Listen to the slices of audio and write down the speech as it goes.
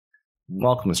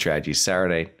Welcome to Strategy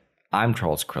Saturday. I'm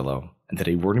Charles Carillo, and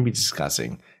today we're going to be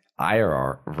discussing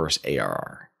IRR versus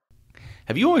ARR.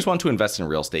 Have you always wanted to invest in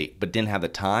real estate but didn't have the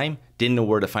time, didn't know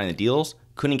where to find the deals,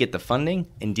 couldn't get the funding,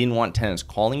 and didn't want tenants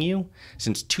calling you?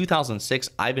 Since 2006,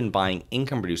 I've been buying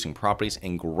income-producing properties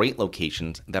in great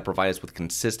locations that provide us with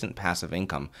consistent passive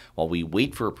income while we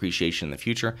wait for appreciation in the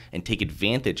future and take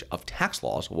advantage of tax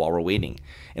laws while we're waiting.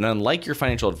 And unlike your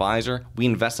financial advisor, we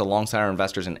invest alongside our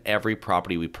investors in every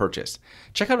property we purchase.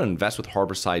 Check out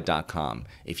investwithharborside.com.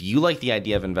 If you like the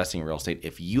idea of investing in real estate,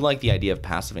 if you like the idea of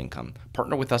passive income,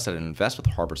 partner with us at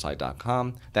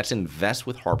investwithharborside.com. That's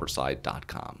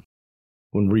investwithharborside.com.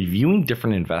 When reviewing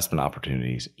different investment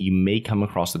opportunities, you may come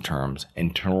across the terms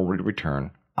internal rate of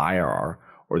return, IRR,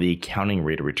 or the accounting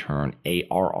rate of return,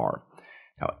 ARR.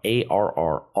 Now,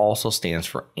 ARR also stands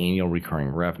for annual recurring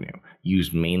revenue,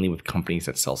 used mainly with companies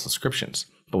that sell subscriptions.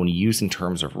 But when used in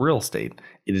terms of real estate,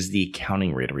 it is the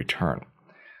accounting rate of return.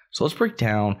 So let's break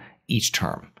down each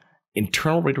term.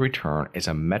 Internal rate of return is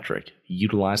a metric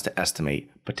utilized to estimate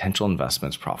potential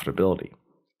investments' profitability.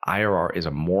 IRR is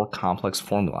a more complex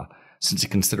formula since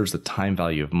it considers the time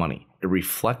value of money. It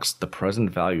reflects the present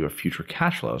value of future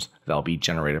cash flows that will be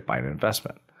generated by an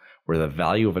investment, where the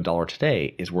value of $1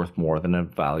 today is worth more than the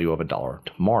value of $1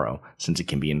 tomorrow since it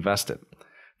can be invested.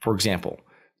 For example,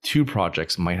 two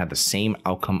projects might have the same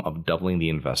outcome of doubling the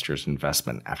investor's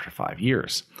investment after 5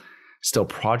 years. Still,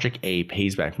 Project A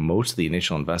pays back most of the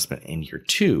initial investment in year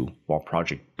 2, while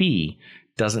Project B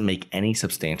doesn't make any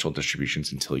substantial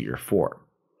distributions until year 4.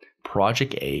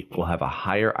 Project A will have a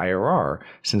higher IRR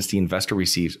since the investor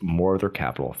receives more of their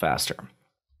capital faster.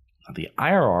 The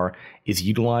IRR is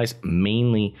utilized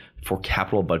mainly for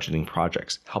capital budgeting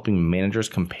projects, helping managers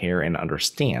compare and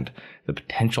understand the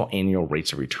potential annual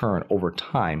rates of return over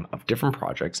time of different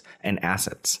projects and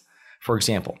assets. For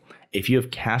example, if you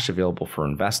have cash available for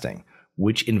investing,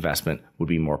 which investment would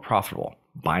be more profitable?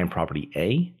 Buying property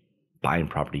A, buying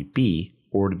property B,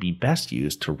 or to be best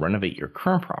used to renovate your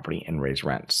current property and raise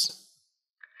rents?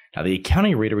 Now, the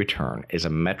accounting rate of return is a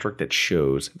metric that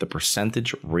shows the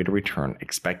percentage rate of return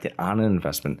expected on an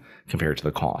investment compared to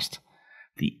the cost.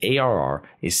 The ARR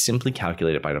is simply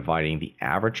calculated by dividing the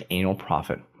average annual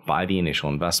profit by the initial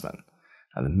investment.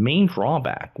 Now, the main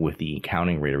drawback with the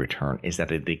accounting rate of return is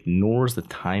that it ignores the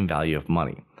time value of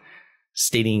money,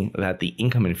 stating that the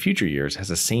income in future years has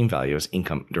the same value as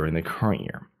income during the current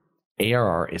year.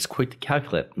 ARR is quick to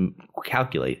calculate,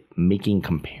 making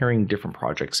comparing different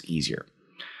projects easier.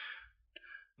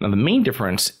 Now, the main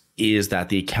difference is that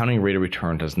the accounting rate of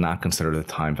return does not consider the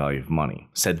time value of money.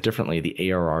 Said differently,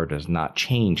 the ARR does not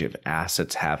change if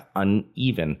assets have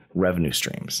uneven revenue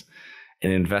streams.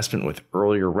 An investment with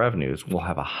earlier revenues will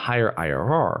have a higher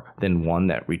IRR than one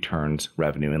that returns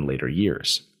revenue in later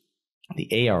years.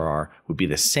 The ARR would be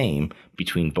the same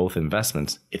between both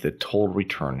investments if the total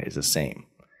return is the same.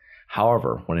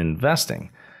 However, when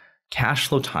investing, cash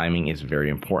flow timing is very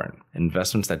important.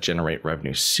 Investments that generate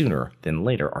revenue sooner than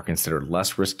later are considered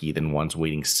less risky than ones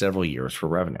waiting several years for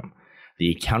revenue.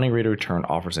 The accounting rate of return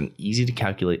offers an easy to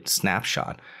calculate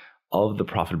snapshot of the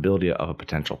profitability of a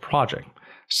potential project.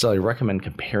 So I recommend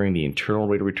comparing the internal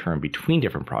rate of return between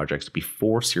different projects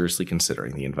before seriously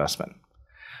considering the investment.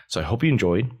 So I hope you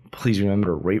enjoyed. Please remember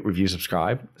to rate, review,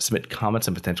 subscribe, submit comments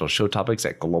and potential show topics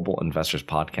at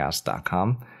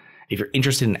globalinvestorspodcast.com. If you're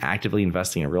interested in actively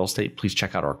investing in real estate, please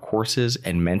check out our courses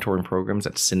and mentoring programs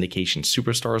at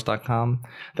syndicationsuperstars.com.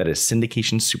 That is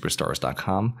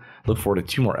syndicationsuperstars.com. Look forward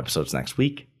to 2 more episodes next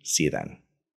week. See you then.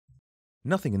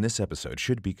 Nothing in this episode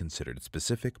should be considered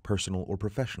specific, personal, or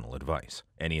professional advice.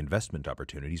 Any investment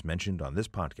opportunities mentioned on this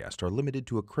podcast are limited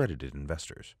to accredited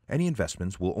investors. Any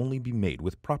investments will only be made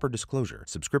with proper disclosure,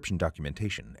 subscription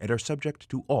documentation, and are subject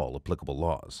to all applicable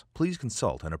laws. Please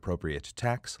consult an appropriate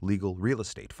tax, legal, real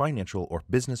estate, financial, or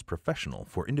business professional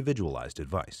for individualized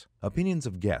advice. Opinions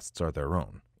of guests are their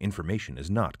own. Information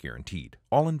is not guaranteed.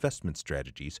 All investment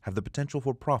strategies have the potential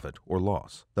for profit or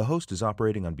loss. The host is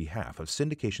operating on behalf of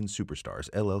Syndication Superstars,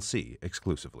 LLC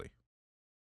exclusively.